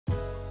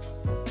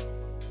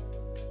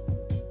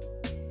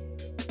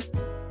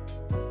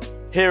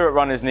Here at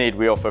Runners Need,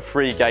 we offer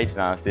free gait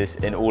analysis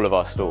in all of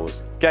our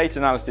stores. Gait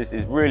analysis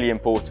is really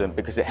important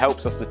because it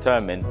helps us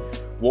determine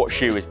what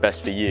shoe is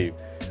best for you.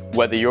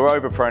 Whether you're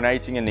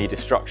overpronating and need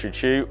a structured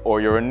shoe, or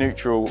you're a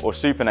neutral or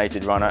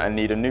supinated runner and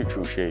need a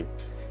neutral shoe.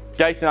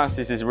 Gait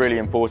analysis is really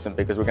important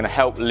because we're going to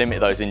help limit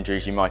those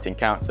injuries you might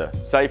encounter.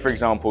 Say for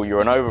example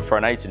you're an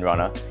overpronating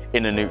runner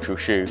in a neutral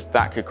shoe,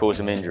 that could cause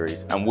some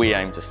injuries, and we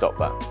aim to stop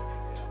that.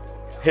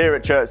 Here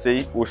at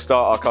Chertsey, we'll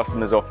start our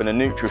customers off in a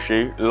neutral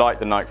shoe, like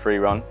the Nike Free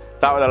Run.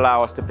 That will allow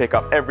us to pick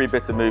up every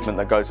bit of movement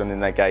that goes on in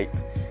their gait,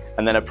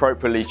 and then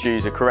appropriately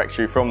choose a correct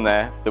shoe from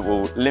there that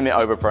will limit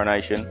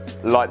overpronation,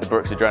 like the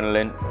Brooks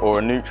Adrenaline, or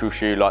a neutral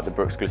shoe like the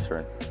Brooks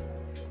Glycerin.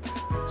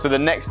 So the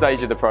next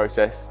stage of the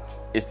process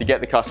is to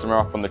get the customer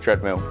up on the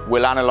treadmill.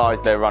 We'll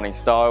analyse their running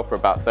style for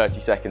about 30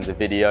 seconds of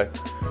video.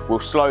 We'll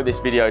slow this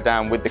video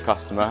down with the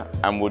customer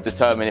and we'll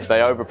determine if they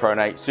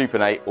overpronate,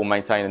 supinate, or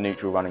maintain a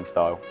neutral running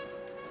style.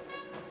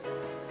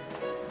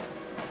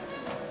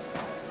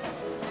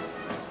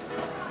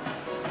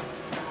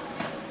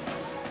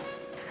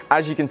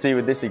 As you can see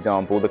with this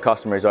example, the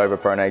customer is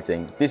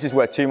overpronating. This is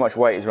where too much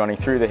weight is running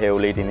through the heel,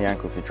 leading the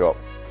ankle to drop.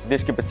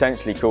 This could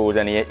potentially cause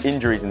any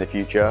injuries in the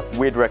future.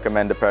 We'd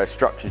recommend a pair of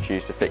structured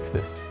shoes to fix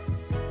this.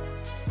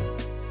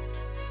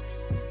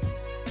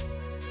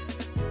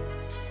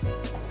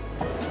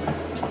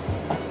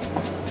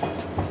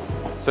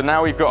 So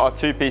now we've got our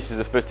two pieces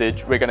of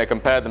footage, we're going to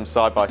compare them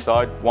side by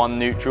side, one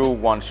neutral,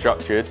 one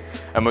structured,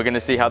 and we're going to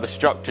see how the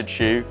structured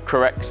shoe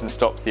corrects and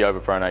stops the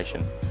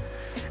overpronation.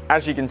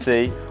 As you can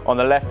see, on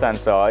the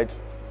left-hand side,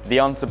 the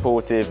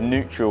unsupportive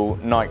neutral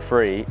Nike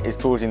Free is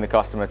causing the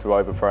customer to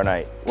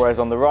overpronate, whereas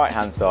on the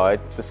right-hand side,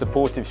 the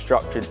supportive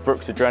structured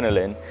Brooks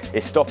Adrenaline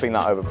is stopping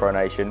that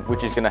overpronation,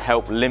 which is going to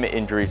help limit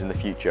injuries in the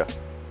future.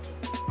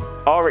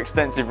 Our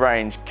extensive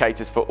range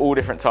caters for all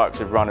different types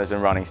of runners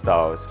and running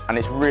styles, and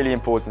it's really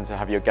important to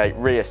have your gait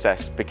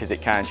reassessed because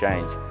it can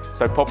change.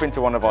 So pop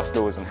into one of our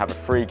stores and have a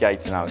free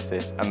gait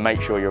analysis and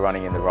make sure you're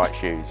running in the right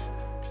shoes.